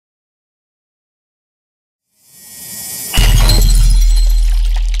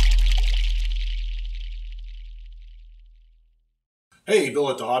Hey, Bill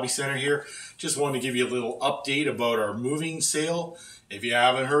at the Hobby Center here. Just wanted to give you a little update about our moving sale. If you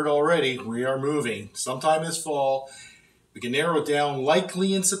haven't heard already, we are moving sometime this fall. We can narrow it down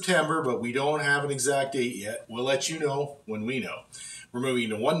likely in September, but we don't have an exact date yet. We'll let you know when we know. We're moving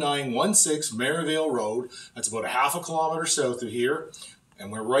to 1916 Maryvale Road. That's about a half a kilometer south of here.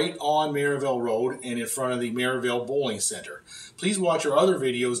 And we're right on Maryvale Road and in front of the Maryvale Bowling Center. Please watch our other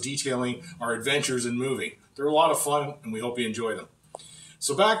videos detailing our adventures in moving. They're a lot of fun and we hope you enjoy them.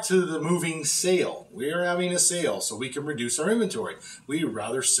 So back to the moving sale. We are having a sale so we can reduce our inventory. We'd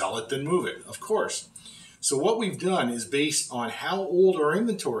rather sell it than move it, of course. So what we've done is based on how old our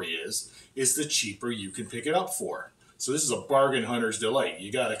inventory is the cheaper you can pick it up for. So this is a bargain hunter's delight.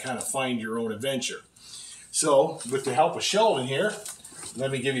 You got to kind of find your own adventure. So with the help of Sheldon here, let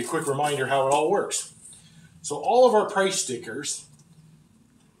me give you a quick reminder how it all works. So all of our price stickers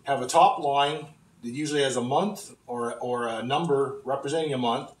have a top line that usually has a month or a number representing a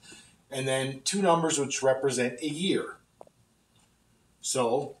month, and then two numbers which represent a year.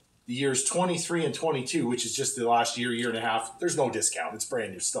 So the years 23 and 22, which is just the last year, year and a half, there's no discount. It's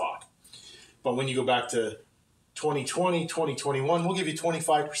brand new stock. But when you go back to 2020, 2021, we'll give you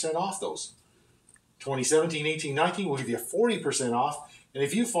 25% off those. 2017, 18, 19, we'll give you 40% off. And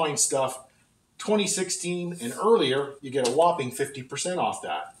if you find stuff 2016 and earlier, you get a whopping 50% off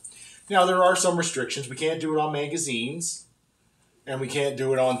that. Now, there are some restrictions. We can't do it on magazines, and we can't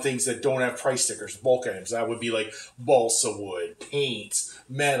do it on things that don't have price stickers, bulk items. That would be like balsa wood, paints,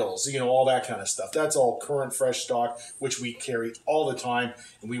 metals, all that kind of stuff. That's all current, fresh stock, which we carry all the time,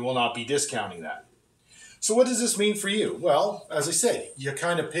 and we will not be discounting that. So what does this mean for you? Well, as I said, you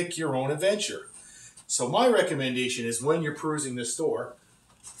kind of pick your own adventure. So my recommendation is when you're perusing the store,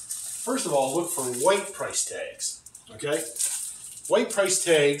 first of all, look for white price tags, okay? White price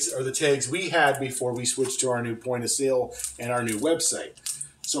tags are the tags we had before we switched to our new point of sale and our new website.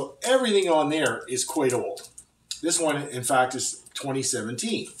 So everything on there is quite old. This one, in fact, is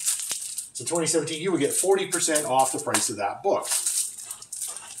 2017. So 2017, you would get 40% off the price of that book.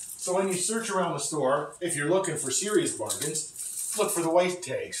 So when you search around the store, if you're looking for serious bargains, look for the white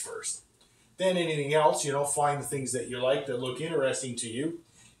tags first. Then anything else, find the things that you like that look interesting to you,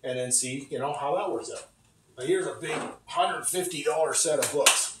 and then see, how that works out. Now here's a big $150 set of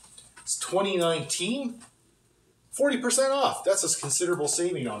books. It's 2019, 40% off. That's a considerable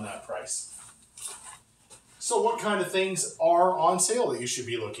saving on that price. So what kind of things are on sale that you should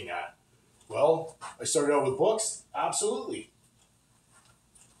be looking at? Well, I started out with books. Absolutely.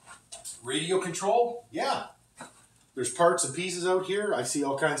 Radio control? Yeah. There's parts and pieces out here. I see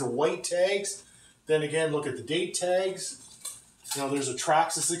all kinds of white tags. Then again, look at the date tags. There's a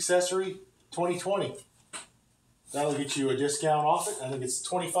Traxxas accessory, 2020. That'll get you a discount off it. I think it's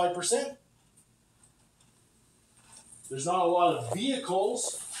 25%. There's not a lot of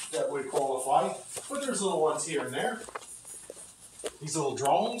vehicles that would qualify, but there's little ones here and there. These little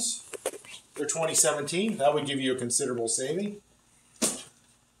drones, they're 2017. That would give you a considerable saving.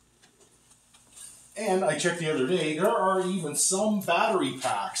 And I checked the other day, there are even some battery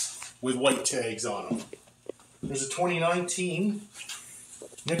packs with white tags on them. There's a 2019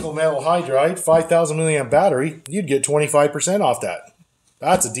 nickel metal hydride 5,000 milliamp battery. You'd get 25% off that.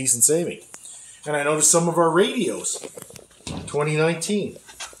 That's a decent saving. And I noticed some of our radios, 2019,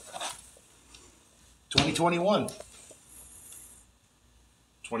 2021.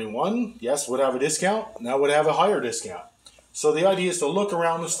 21, yes, would have a discount. Now would have a higher discount. So the idea is to look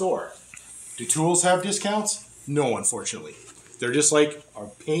around the store. Do tools have discounts? No, unfortunately. They're just like our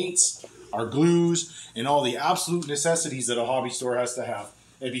paints, our glues, and all the absolute necessities that a hobby store has to have.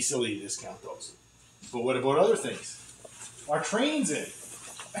 It'd be silly to discount those. But what about other things? Our train's in.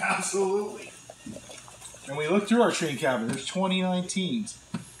 Absolutely. And we look through our train cabinet. There's 2019s.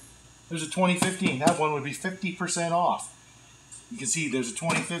 There's a 2015. That one would be 50% off. You can see there's a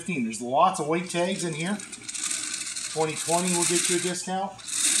 2015. There's lots of white tags in here. 2020 will get you a discount.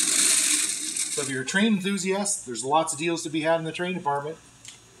 So if you're a train enthusiast, there's lots of deals to be had in the train department.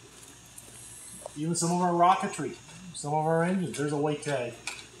 Even some of our rocketry, some of our engines, there's a white tag.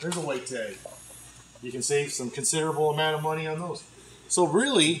 There's a white tag. You can save some considerable amount of money on those. So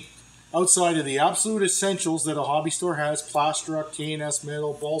really, outside of the absolute essentials that a hobby store has, Plastruct, K&S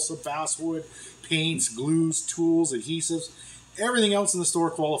metal, balsa, basswood, paints, glues, tools, adhesives, everything else in the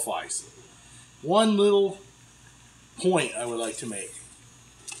store qualifies. One little point I would like to make.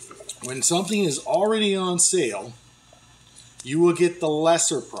 When something is already on sale, you will get the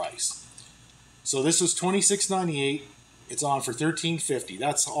lesser price. So this was $26.98. It's on for $13.50.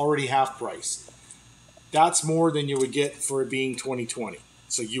 That's already half price. That's more than you would get for it being 2020.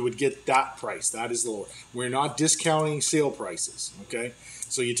 So you would get that price. That is the lower. We're not discounting sale prices, okay?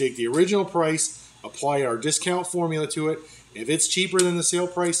 So you take the original price, apply our discount formula to it. If it's cheaper than the sale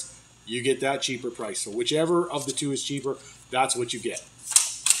price, you get that cheaper price. So whichever of the two is cheaper, that's what you get.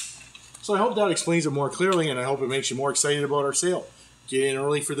 So I hope that explains it more clearly, and I hope it makes you more excited about our sale. Get in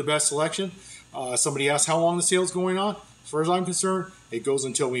early for the best selection. Somebody asked how long the sale is going on. As far as I'm concerned, it goes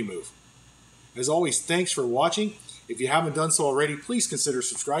until we move. As always, thanks for watching. If you haven't done so already, please consider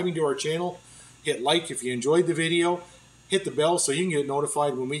subscribing to our channel. Hit like if you enjoyed the video. Hit the bell so you can get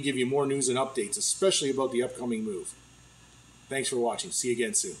notified when we give you more news and updates, especially about the upcoming move. Thanks for watching. See you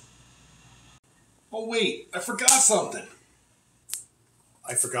again soon. Oh wait, I forgot something.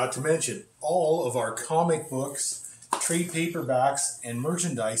 I forgot to mention, all of our comic books, trade paperbacks, and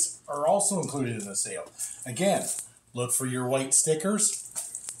merchandise are also included in the sale. Again, look for your white stickers.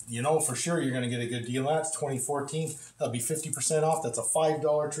 You know for sure you're going to get a good deal on that. It's 2014. That'll be 50% off. That's a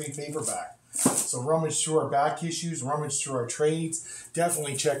 $5 trade paperback. So rummage through our back issues, rummage through our trades.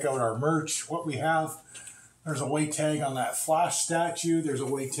 Definitely check out our merch, what we have. There's a weight tag on that Flash statue. There's a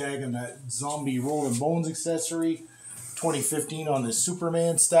weight tag on that zombie Rolling Bones accessory. 2015 on the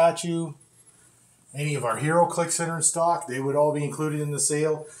Superman statue. Any of our hero clicks that are in stock, they would all be included in the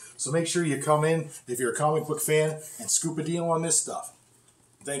sale. So make sure you come in if you're a comic book fan and scoop a deal on this stuff.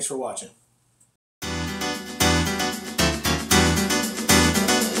 Thanks for watching.